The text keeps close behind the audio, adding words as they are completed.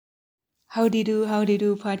Howdy do,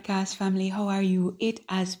 podcast family. How are you? It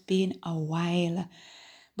has been a while,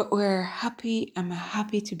 but we're happy. I'm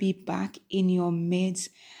happy to be back in your midst.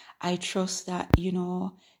 I trust that,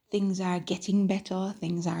 things are getting better,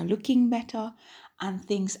 things are looking better, and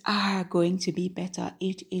things are going to be better.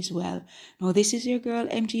 It is well. Now, this is your girl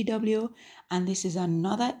MGW, and this is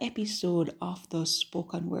another episode of the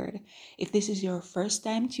spoken word. If this is your first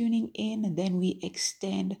time tuning in, then we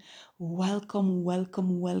extend welcome,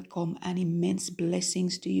 and immense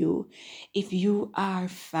blessings to you. If you are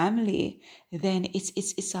family, then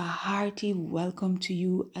it's a hearty welcome to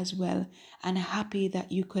you as well, and happy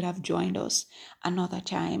that you could have joined us another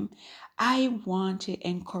time. I want to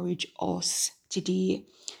encourage us today.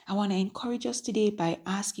 I want to encourage us today by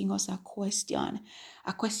asking us a question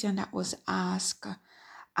that was asked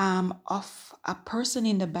of a person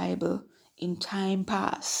in the Bible in time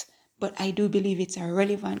past. But I do believe it's a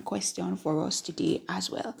relevant question for us today as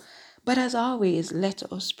well. But as always, let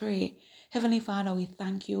us pray. Heavenly Father, we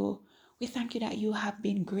thank you. We thank you that you have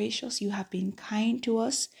been gracious, you have been kind to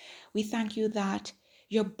us. We thank you that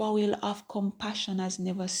your bowel of compassion has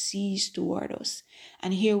never ceased toward us.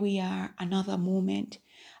 And here we are, another moment,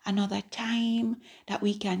 another time that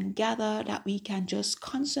we can gather, that we can just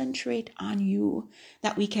concentrate on you,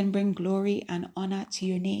 that we can bring glory and honor to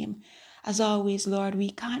your name. As always, Lord,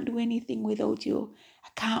 we can't do anything without you. I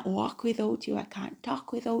can't walk without you. I can't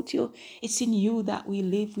talk without you. It's in you that we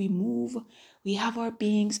live, we move, we have our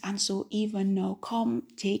beings. And so even now, come,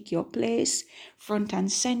 take your place, front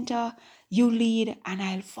and center. You lead and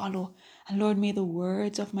I'll follow. And Lord, may the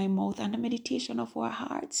words of my mouth and the meditation of our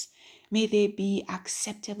hearts, may they be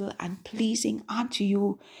acceptable and pleasing unto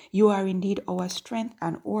you. You are indeed our strength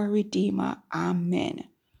and our Redeemer. Amen.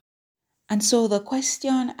 And so the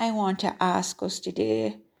question I want to ask us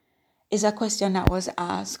today is a question that was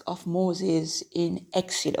asked of Moses in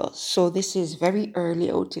Exodus. So this is very early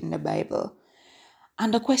out in the Bible.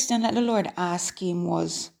 And the question that the Lord asked him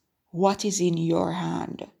was, what is in your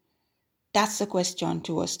hand? That's the question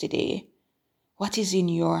to us today. What is in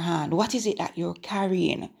your hand? What is it that you're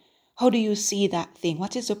carrying? How do you see that thing?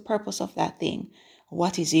 What is the purpose of that thing?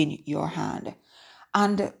 What is in your hand?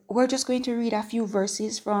 And we're just going to read a few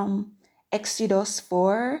verses from Exodus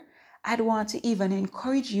 4. I'd want to even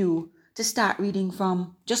encourage you to start reading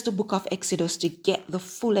from just the book of Exodus to get the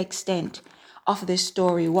full extent of the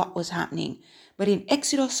story, what was happening. But in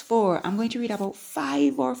Exodus 4, I'm going to read about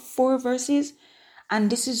 5 or 4 verses.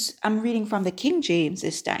 And I'm reading from the King James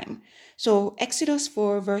this time. So Exodus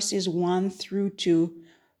 4 verses 1 through to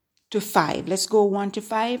 5. Let's go 1 to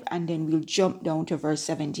 5 and then we'll jump down to verse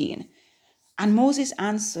 17. And Moses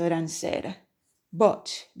answered and said,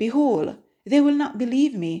 But, behold, they will not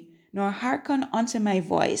believe me, nor hearken unto my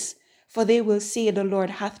voice, for they will say, The Lord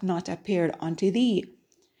hath not appeared unto thee.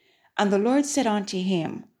 And the Lord said unto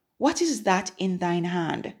him, What is that in thine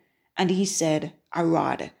hand? And he said, A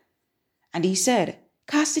rod. And he said,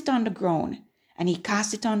 Cast it on the ground. And he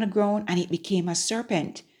cast it on the ground, and it became a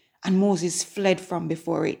serpent. And Moses fled from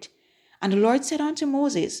before it. And the Lord said unto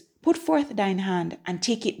Moses, Put forth thine hand, and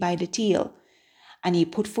take it by the tail. And he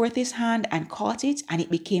put forth his hand and caught it, and it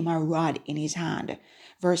became a rod in his hand.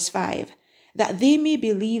 Verse 5, that they may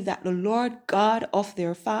believe that the Lord God of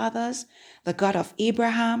their fathers, the God of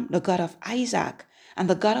Abraham, the God of Isaac, and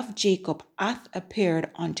the God of Jacob hath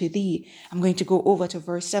appeared unto thee. I'm going to go over to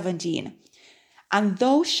verse 17. And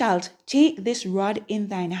thou shalt take this rod in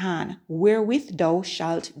thine hand, wherewith thou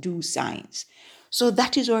shalt do signs. So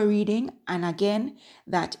that is our reading. And again,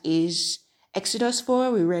 that is Exodus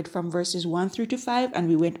 4. We read from verses 1 through to 5, and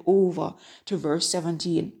we went over to verse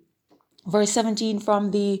 17. Verse 17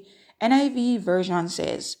 from the NIV version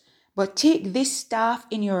says, But take this staff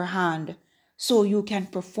in your hand, so you can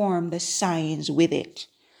perform the signs with it.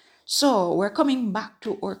 So we're coming back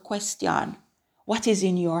to our question, what is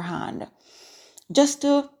in your hand? Just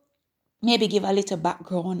to maybe give a little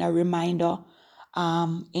background, a reminder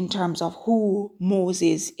in terms of who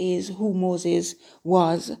Moses is, who Moses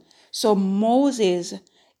was. So Moses,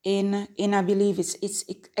 in I believe it's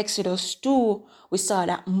Exodus 2, we saw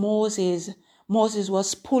that Moses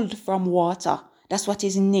was pulled from water. That's what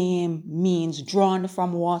his name means, drawn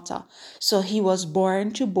from water. So he was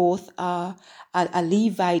born to both a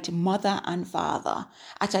Levite mother and father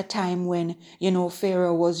at a time when,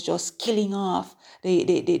 Pharaoh was just killing off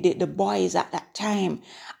the boys at that time.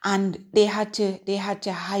 And they had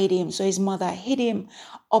to hide him. So his mother hid him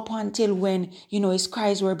up until when, his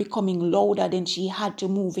cries were becoming louder, then she had to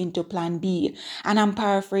move into plan B. And I'm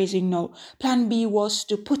paraphrasing now. Plan B was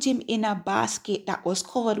to put him in a basket that was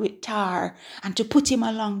covered with tar and to put him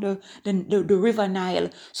along the river Nile.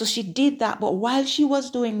 So she did that. But while she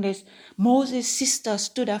was doing this, Moses' sister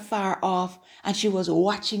stood afar off and she was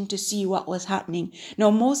watching to see what was happening.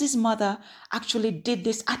 Now, Moses' mother actually did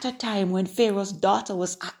this at a time when Pharaoh's daughter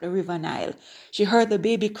was at the river Nile. She heard the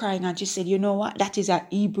baby crying and she said, you know what? That is a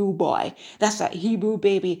Hebrew boy. That's a Hebrew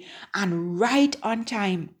baby. And right on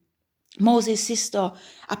time, Moses' sister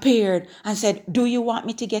appeared and said, do you want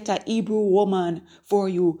me to get a Hebrew woman for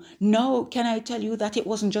you? No, can I tell you that it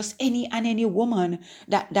wasn't just any woman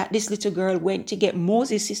that this little girl went to get.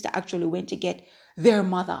 Moses' sister actually went to get their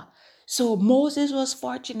mother. So Moses was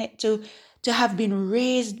fortunate to have been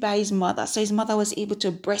raised by his mother. So his mother was able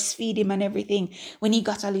to breastfeed him and everything. When he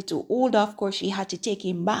got a little older, of course, she had to take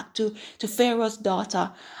him back to Pharaoh's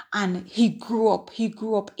daughter. And he grew up. He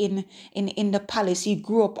grew up in the palace. He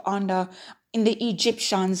grew up in the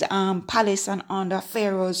Egyptians' palace and under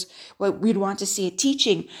Pharaoh's, what we'd want to say,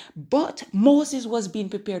 teaching. But Moses was being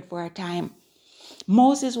prepared for a time.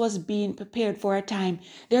 Moses was being prepared for a time.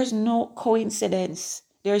 There's no coincidence.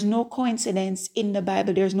 There's no coincidence in the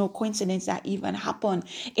Bible. There's no coincidence that even happen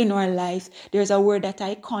in our life. There's a word that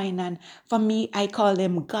I coin, and for me, I call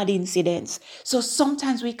them God incidents. So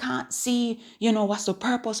sometimes we can't see, what's the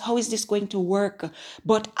purpose? How is this going to work?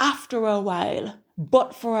 But for a while,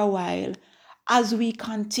 as we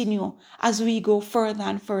continue, as we go further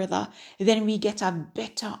and further, then we get a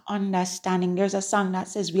better understanding. There's a song that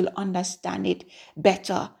says we'll understand it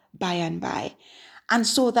better by and by. And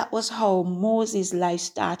so that was how Moses' life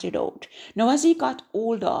started out. Now, as he got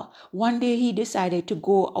older, one day he decided to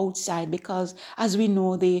go outside because, as we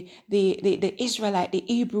know, the Israelite, the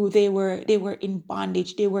Hebrew, they were in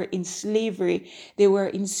bondage. They were in slavery. They were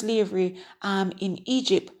in slavery in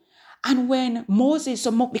Egypt. And when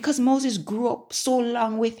because Moses grew up so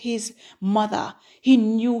long with his mother, he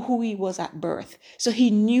knew who he was at birth. So he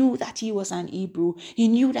knew that he was an Hebrew. He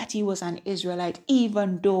knew that he was an Israelite,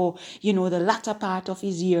 even though, the latter part of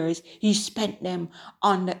his years, he spent them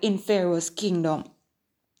in Pharaoh's kingdom.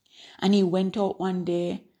 And he went out one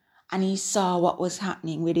day and he saw what was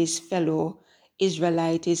happening with his fellow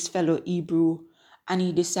Israelite, his fellow Hebrew, and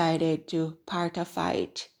he decided to part a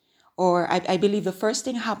fight. Or I believe the first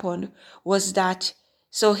thing happened was that,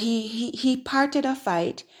 so he parted a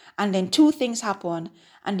fight, and then two things happened.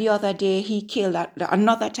 And the other day he killed,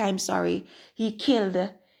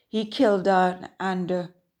 he killed an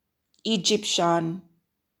Egyptian,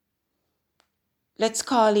 let's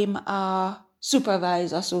call him a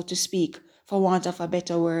supervisor, so to speak, for want of a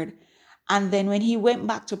better word. And then when he went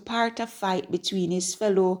back to part a fight between his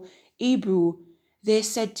fellow Hebrew, they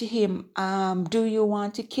said to him, do you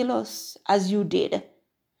want to kill us as you did?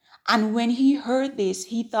 And when he heard this,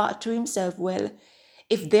 he thought to himself, well,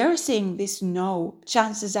 if they're saying this now,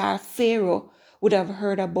 chances are Pharaoh would have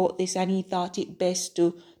heard about this, and he thought it best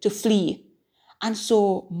to flee. And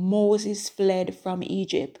so Moses fled from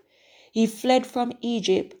Egypt. He fled from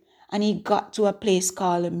Egypt and he got to a place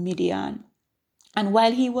called Midian. And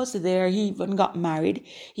while he was there, he even got married.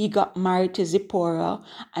 He got married to Zipporah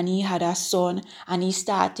and he had a son, and he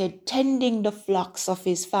started tending the flocks of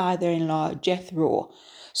his father-in-law, Jethro.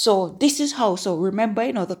 So this is how, so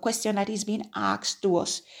remember, the question that is being asked to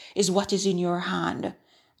us is, what is in your hand?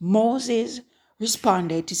 Moses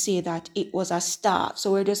responded to say that it was a staff.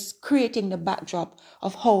 So we're just creating the backdrop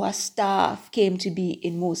of how a staff came to be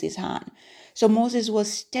in Moses' hand. So Moses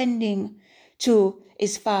was tending to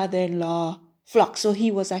his father-in-law flock. So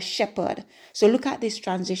he was a shepherd. So look at this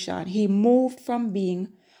transition. He moved from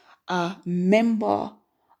being a member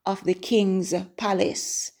of the king's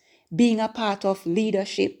palace, being a part of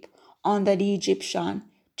leadership under the Egyptian,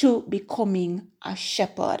 to becoming a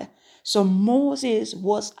shepherd. So Moses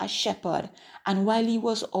was a shepherd, and while he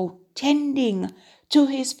was out tending to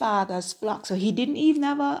his father's flock, so he didn't even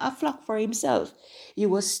have a flock for himself. He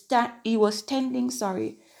was tending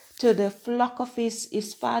to the flock of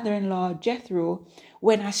his father-in-law Jethro,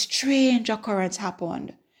 when a strange occurrence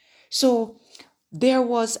happened. So there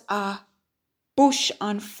was a bush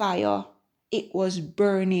on fire. It was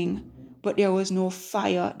burning, but there was no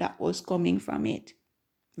fire that was coming from it.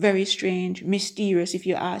 Very strange, mysterious if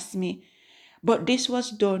you ask me. But this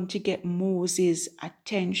was done to get Moses'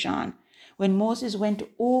 attention. When Moses went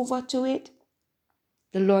over to it,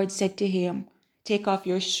 the Lord said to him, take off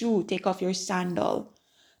your shoe, take off your sandal.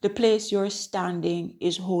 The place you're standing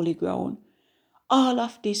is holy ground. All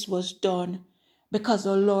of this was done because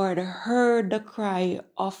the Lord heard the cry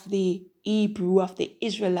of the Hebrew, of the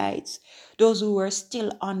Israelites, those who were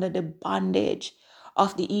still under the bondage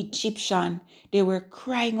of the Egyptian, they were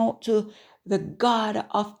crying out to the God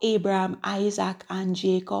of Abraham, Isaac, and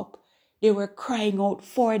Jacob. They were crying out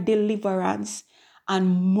for deliverance.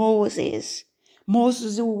 And Moses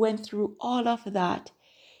who went through all of that,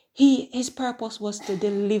 his purpose was to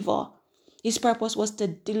deliver. His purpose was to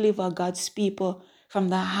deliver God's people from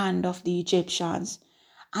the hand of the Egyptians.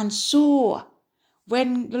 And so,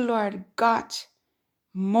 when the Lord got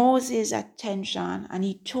Moses' attention and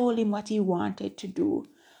he told him what he wanted to do,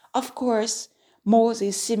 of course,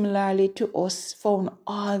 Moses, similarly to us, found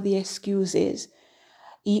all the excuses.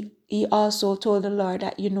 He also told the Lord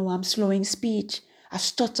that, I'm slowing speech. I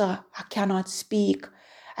stutter. I cannot speak.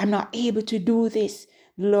 I'm not able to do this.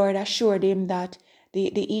 The Lord assured him that the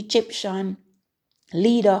Egyptian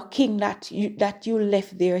leader, king that you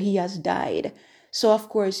left there, he has died. So of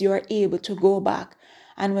course you are able to go back.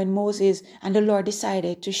 And when Moses and the Lord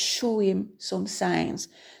decided to show him some signs.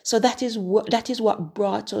 So that is what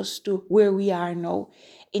brought us to where we are now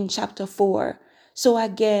in chapter 4. So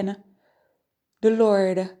again, the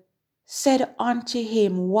Lord said unto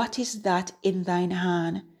him, what is that in thine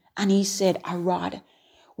hand? And he said, a rod.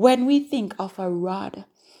 When we think of a rod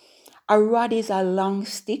is a long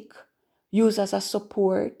stick used as a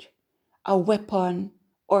support, a weapon,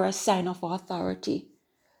 or a sign of authority.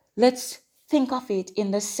 Let's think of it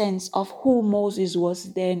in the sense of who Moses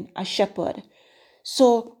was then, a shepherd.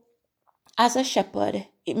 So, as a shepherd,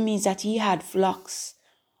 it means that he had flocks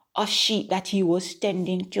of sheep that he was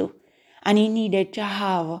tending to. And he needed to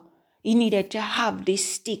have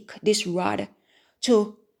this stick, this rod,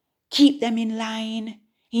 to keep them in line.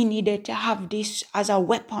 He needed to have this as a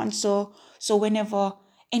weapon. So whenever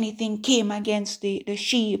anything came against the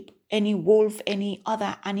sheep, any wolf, any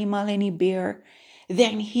other animal, any bear,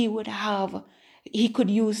 then he could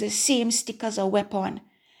use the same stick as a weapon.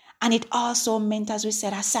 And it also meant, as we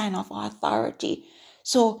said, a sign of authority.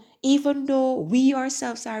 So even though we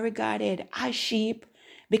ourselves are regarded as sheep,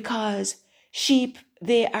 because sheep,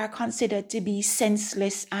 they are considered to be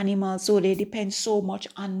senseless animals, so they depend so much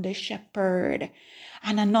on the shepherd.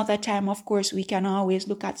 And another time, of course, we can always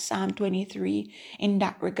look at Psalm 23 in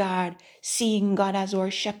that regard, seeing God as our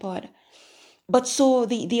shepherd. But so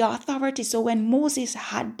the authority, so when Moses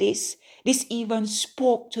had this even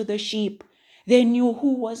spoke to the sheep. They knew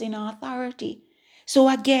who was in authority. So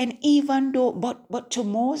again, even though, but to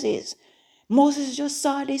Moses just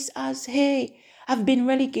saw this as, hey, I've been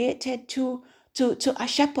relegated to a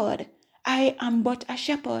shepherd. I am but a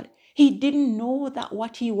shepherd. He didn't know that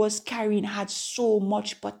what he was carrying had so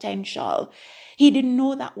much potential. He didn't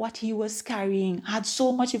know that what he was carrying had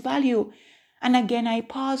so much value. And again, I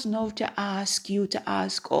pause now to ask you, to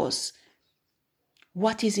ask us,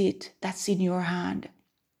 what is it that's in your hand?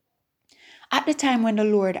 At the time when the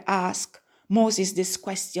Lord asked Moses this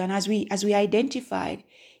question, as we identified,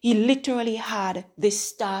 he literally had this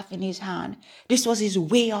staff in his hand. This was his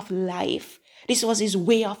way of life. This was his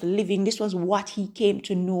way of living. This was what he came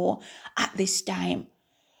to know at this time.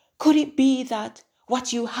 Could it be that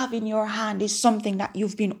what you have in your hand is something that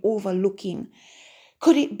you've been overlooking?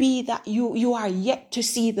 Could it be that you are yet to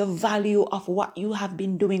see the value of what you have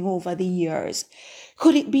been doing over the years?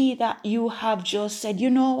 Could it be that you have just said, you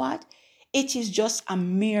know what? It is just a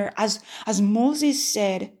mere, as Moses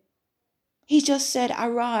said, he just said a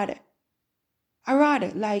rod. A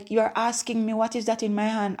rod, like you're asking me, what is that in my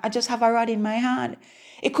hand? I just have a rod in my hand.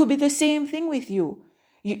 It could be the same thing with you.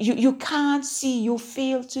 You can't see, you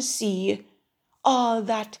fail to see all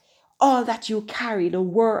that you carry, the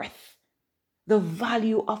worth, the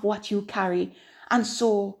value of what you carry. And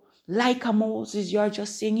so, like a Moses, you're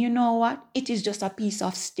just saying, you know what? It is just a piece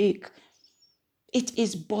of stick. It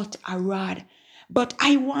is but a rod. But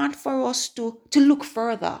I want for us to look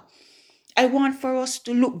further. I want for us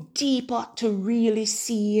to look deeper to really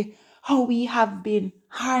see how we have been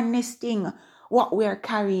harnessing what we are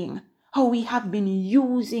carrying, how we have been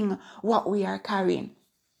using what we are carrying.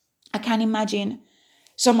 I can imagine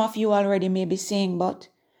some of you already may be saying, but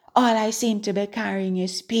all I seem to be carrying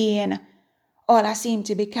is pain. All I seem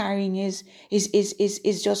to be carrying is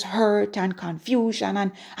just hurt and confusion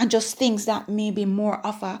and just things that may be more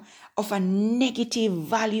of a negative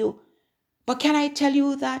value. But can I tell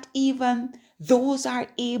you that even those are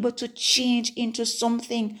able to change into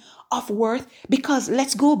something of worth? Because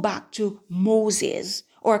let's go back to Moses,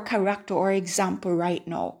 or character or example right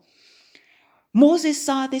now. Moses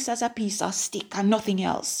saw this as a piece of stick and nothing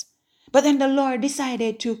else. But then the Lord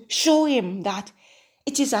decided to show him that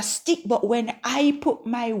it is a stick, but when I put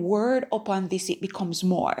my word upon this, it becomes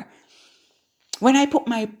more. When I put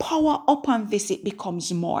my power upon this, it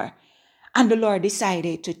becomes more. And the Lord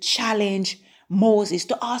decided to challenge Moses,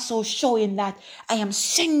 to also show him that I am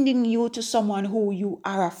sending you to someone who you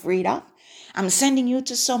are afraid of. I'm sending you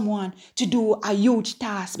to someone to do a huge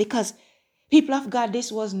task, because people of God, it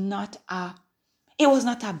was not a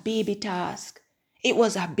baby task. It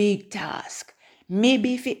was a big task.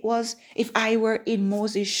 Maybe if I were in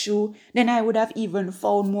Moses' shoe, then I would have even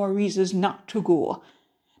found more reasons not to go,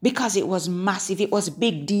 because it was massive. It was a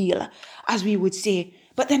big deal, as we would say.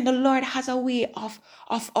 But then the Lord has a way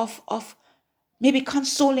of maybe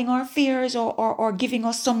consoling our fears, or giving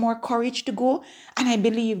us some more courage to go. And I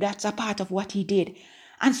believe that's a part of what he did.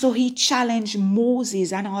 And so he challenged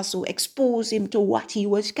Moses and also exposed him to what he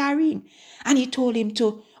was carrying. And he told him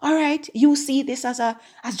to, all right, you see this as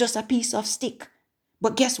just a piece of stick.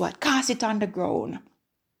 But guess what? Cast it on the ground.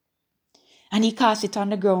 And he cast it on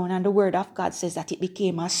the ground, and the word of God says that it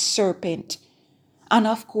became a serpent. And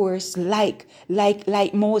of course, like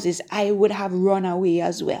Moses, I would have run away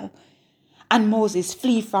as well. And Moses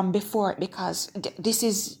flee from before it, because this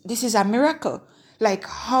is a miracle. Like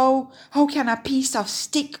how can a piece of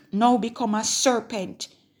stick now become a serpent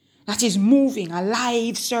that is moving, a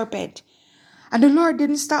live serpent? And the Lord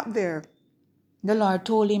didn't stop there. The Lord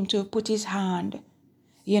told him to put his hand,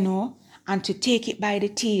 and to take it by the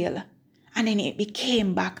tail. And then it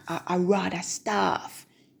became back a rod, a staff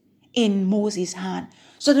in Moses' hand.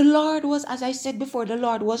 So the Lord was, as I said before, the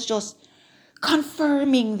Lord was just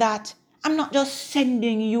confirming that I'm not just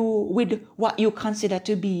sending you with what you consider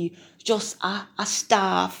to be just a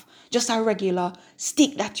staff, just a regular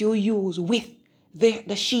stick that you use with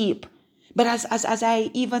the sheep. But as I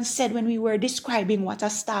even said when we were describing what a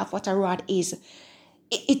staff, what a rod is,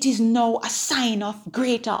 it is now a sign of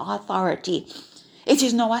greater authority. It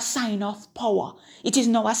is now a sign of power. It is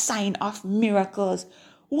now a sign of miracles.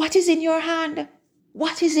 What is in your hand?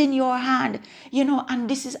 What is in your hand? And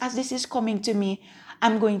this is coming to me,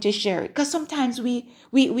 I'm going to share it. Because sometimes we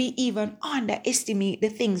even underestimate the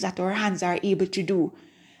things that our hands are able to do.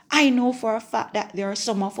 I know for a fact that there are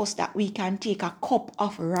some of us that we can take a cup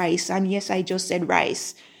of rice. And yes, I just said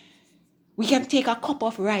rice. We can take a cup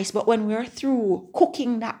of rice, but when we're through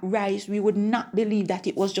cooking that rice, we would not believe that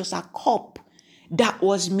it was just a cup that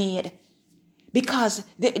was made. Because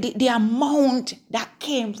the amount that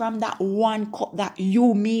came from that one cup that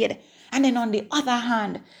you made. And then on the other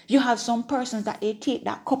hand, you have some persons that they take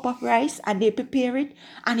that cup of rice and they prepare it,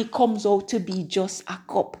 and it comes out to be just a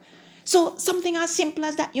cup. So something as simple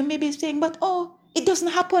as that, you may be saying, but it doesn't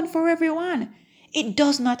happen for everyone. It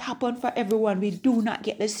does not happen for everyone. We do not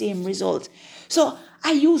get the same result. So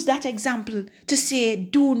I use that example to say,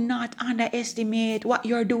 do not underestimate what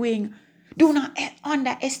you're doing. Do not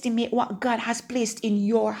underestimate what God has placed in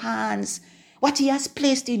your hands. What he has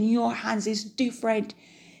placed in your hands is different.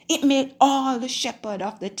 It made all the shepherd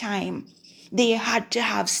of the time. They had to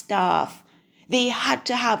have staff. They had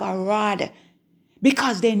to have a rod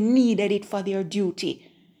because they needed it for their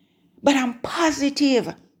duty. But I'm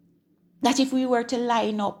positive that if we were to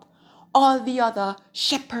line up all the other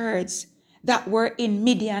shepherds that were in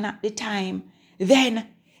Midian at the time, then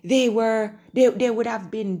they would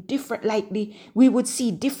have been different. We would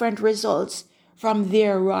see different results from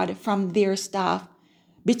their rod, from their staff,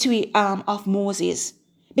 of Moses,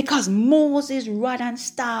 because Moses' rod and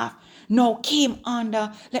staff now came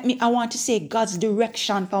under, I want to say God's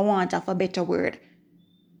direction, for want of a better word.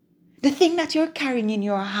 The thing that you're carrying in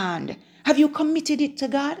your hand, have you committed it to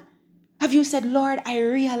God? Have you said, Lord, I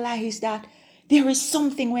realize that there is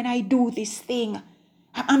something when I do this thing.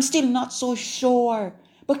 I'm still not so sure.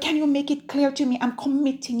 But can you make it clear to me? I'm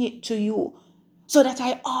committing it to you so that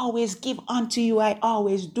I always give unto you. I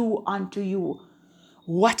always do unto you.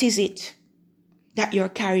 What is it that you're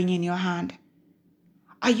carrying in your hand?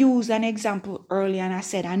 I used an example earlier and I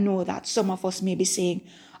said, I know that some of us may be saying,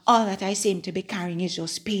 all that I seem to be carrying is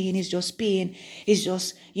just pain, is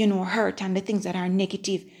just hurt and the things that are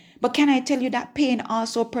negative. But can I tell you that pain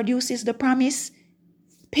also produces the promise?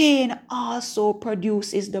 Pain also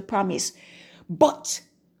produces the promise. But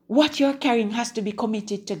what you're carrying has to be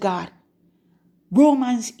committed to God.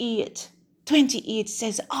 Romans 8:28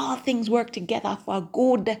 says, all things work together for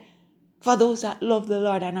good for those that love the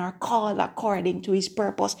Lord and are called according to his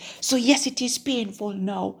purpose. So yes, it is painful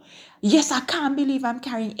now. Yes, I can't believe I'm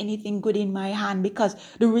carrying anything good in my hand because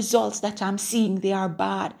the results that I'm seeing, they are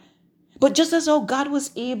bad. But just as how God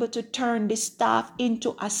was able to turn the staff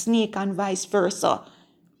into a snake and vice versa,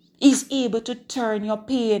 he's able to turn your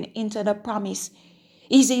pain into the promise.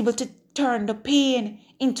 He's able to turn the pain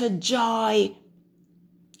into joy.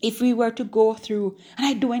 If we were to go through, and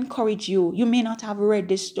I do encourage you, you may not have read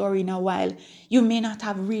this story in a while. You may not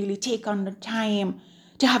have really taken the time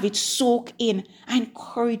to have it soak in. I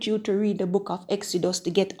encourage you to read the book of Exodus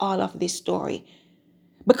to get all of this story.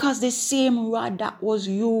 Because the same rod that was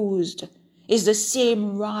used is the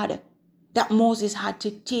same rod that Moses had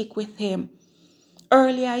to take with him.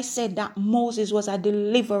 Earlier I said that Moses was a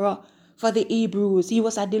deliverer for the Hebrews. He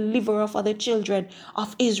was a deliverer for the children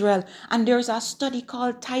of Israel. And there's a study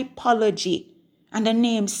called typology. And the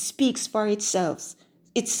name speaks for itself.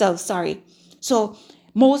 So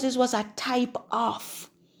Moses was a type of.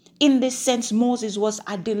 In this sense, Moses was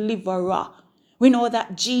a deliverer. We know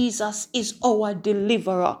that Jesus is our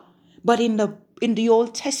deliverer. But in the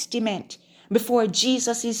Old Testament, before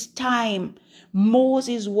Jesus' time,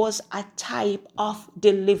 Moses was a type of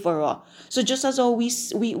deliverer. So just as how we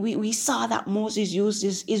saw that Moses used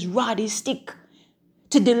his rod, his stick,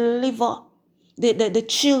 to deliver the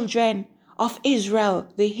children of Israel,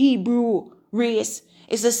 the Hebrew race,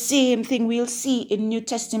 is the same thing we'll see in New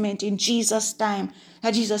Testament in Jesus' time,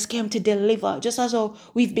 that Jesus came to deliver. Just as how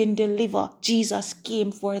we've been delivered, Jesus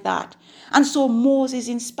came for that. And so Moses,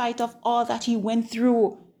 in spite of all that he went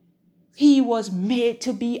through, he was made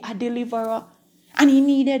to be a deliverer. And he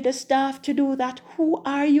needed the staff to do that. Who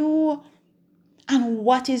are you? And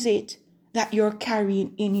what is it that you're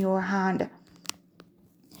carrying in your hand?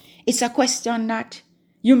 It's a question that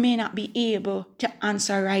you may not be able to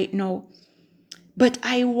answer right now. But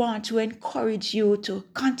I want to encourage you to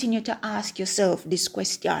continue to ask yourself this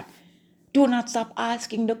question. Do not stop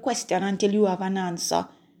asking the question until you have an answer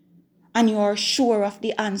and you are sure of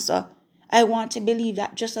the answer. I want to believe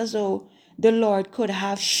that just as though the Lord could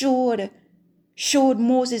have showed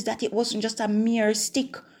Moses that it wasn't just a mere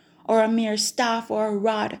stick or a mere staff or a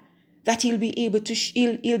rod, that he'll be able to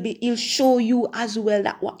he'll show you as well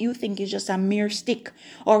that what you think is just a mere stick,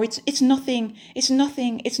 or it's nothing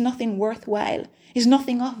worthwhile, it's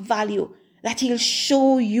nothing of value, that he'll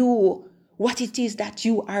show you what it is that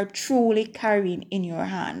you are truly carrying in your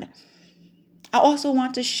hand. I also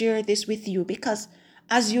want to share this with you because,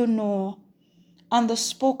 as you know, on the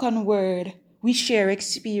spoken word, we share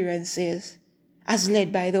experiences as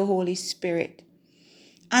led by the Holy Spirit.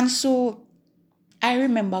 And so I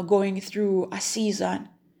remember going through a season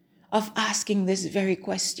of asking this very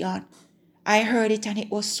question. I heard it and it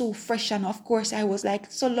was so fresh. And of course I was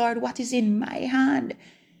like, so Lord, what is in my hand?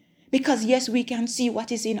 Because yes, we can see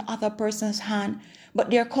what is in other person's hand, but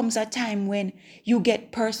there comes a time when you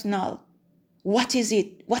get personal. What is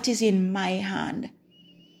it? What is in my hand?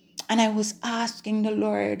 And I was asking the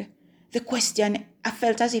Lord the question. I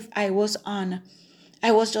felt as if I was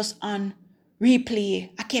just on replay.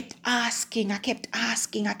 I kept asking.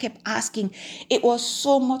 It was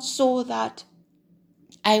so much so that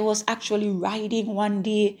I was actually riding one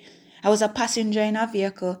day. I was a passenger in a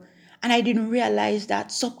vehicle, and I didn't realize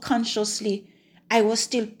that subconsciously I was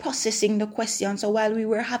still processing the question. So while we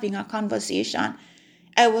were having a conversation,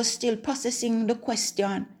 I was still processing the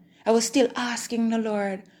question. I was still asking the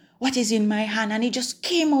Lord, what is in my hand? And it just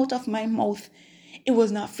came out of my mouth. It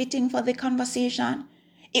was not fitting for the conversation.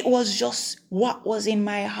 It was just what was in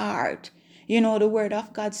my heart. You know, the word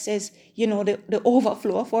of God says, the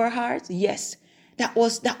overflow of our hearts. Yes, that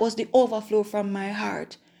was the overflow from my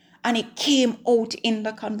heart. And it came out in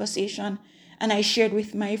the conversation. And I shared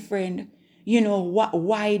with my friend,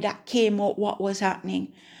 why that came out, what was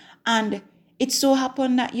happening. And it so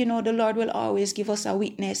happened that, the Lord will always give us a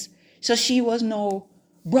witness. So she was now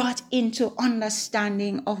brought into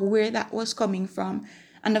understanding of where that was coming from.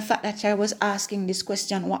 And the fact that I was asking this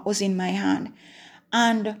question, what was in my hand?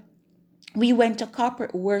 And we went to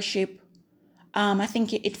corporate worship. I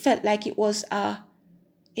think it felt like it was a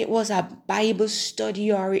Bible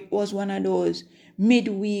study, or it was one of those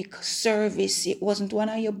midweek service. It wasn't one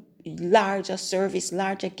of your larger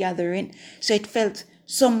gathering. So it felt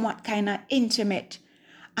somewhat kind of intimate.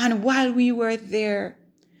 And while we were there,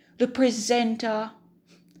 the presenter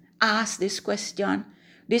asked this question.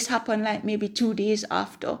 This happened like maybe 2 days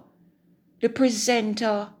after. The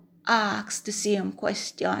presenter asked the same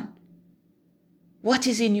question. What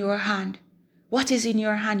is in your hand? What is in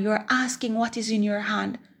your hand? You're asking what is in your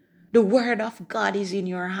hand. The word of God is in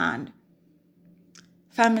your hand.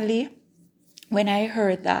 Family, when I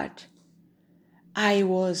heard that, I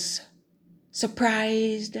was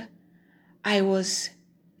surprised. I was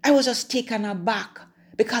just taken aback,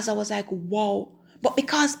 because I was like, wow. But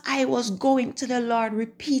because I was going to the Lord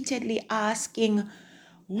repeatedly asking,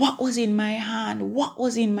 what was in my hand? What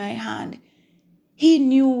was in my hand? He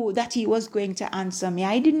knew that he was going to answer me.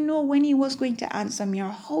 I didn't know when he was going to answer me or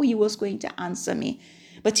how he was going to answer me.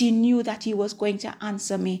 But he knew that he was going to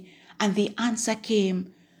answer me. And the answer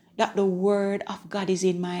came that the word of God is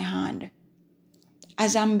in my hand.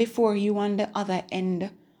 as I'm before you on the other end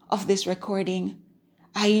of this recording,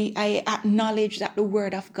 I acknowledge that the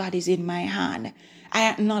word of God is in my hand. I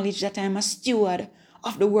acknowledge that I am a steward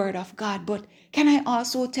of the word of God. But can I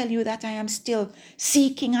also tell you that I am still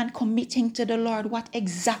seeking and committing to the Lord? What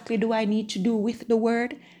exactly do I need to do with the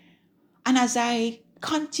word? And as I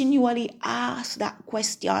continually ask that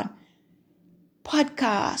question,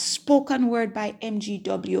 podcast Spoken Word by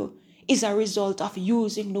MGW is a result of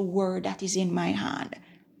using the word that is in my hand.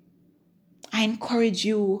 I encourage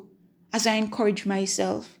you, as I encourage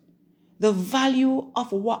myself, the value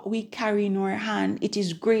of what we carry in our hand, it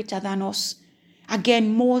is greater than us.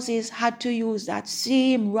 Again, Moses had to use that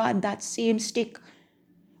same rod, that same stick.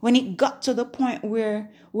 When it got to the point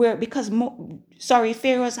where because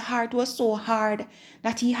Pharaoh's heart was so hard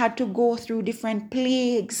that he had to go through different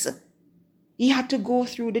plagues. He had to go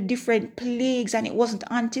through the different plagues, and it wasn't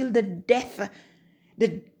until the death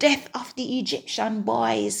of the Egyptian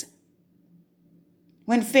boys,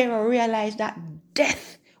 when Pharaoh realized that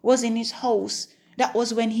death was in his house, that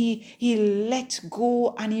was when he let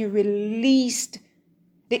go and he released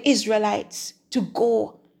the Israelites to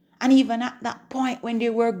go. And even at that point when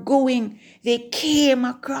they were going, they came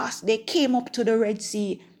up to the Red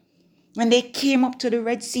Sea. When they came up to the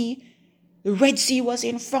Red Sea was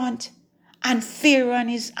in front. And Pharaoh and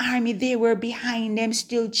his army, they were behind them,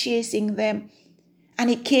 still chasing them. And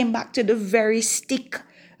it came back to the very stick,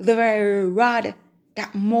 the very rod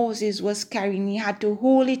that Moses was carrying. He had to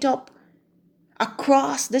hold it up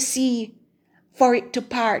across the sea for it to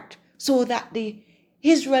part, so that the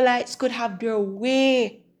Israelites could have their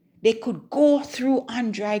way. They could go through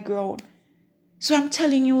on dry ground. So I'm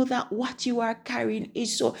telling you that what you are carrying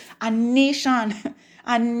is so. A nation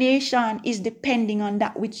is depending on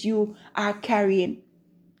that which you are carrying.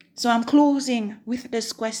 So I'm closing with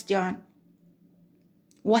this question.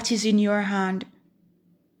 What is in your hand?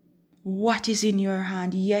 What is in your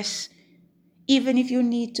hand? Yes, even if you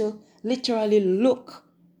need to literally look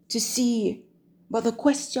to see. But the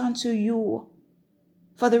question to you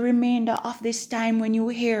for the remainder of this time, when you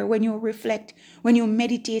hear, when you reflect, when you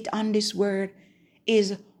meditate on this word,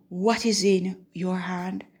 is what is in your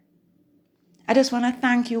hand? I just want to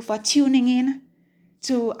thank you for tuning in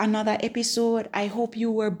to another episode. I hope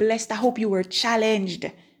you were blessed. I hope you were challenged.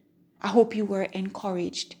 I hope you were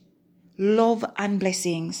encouraged. Love and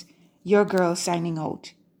blessings. Your girl signing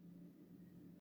out.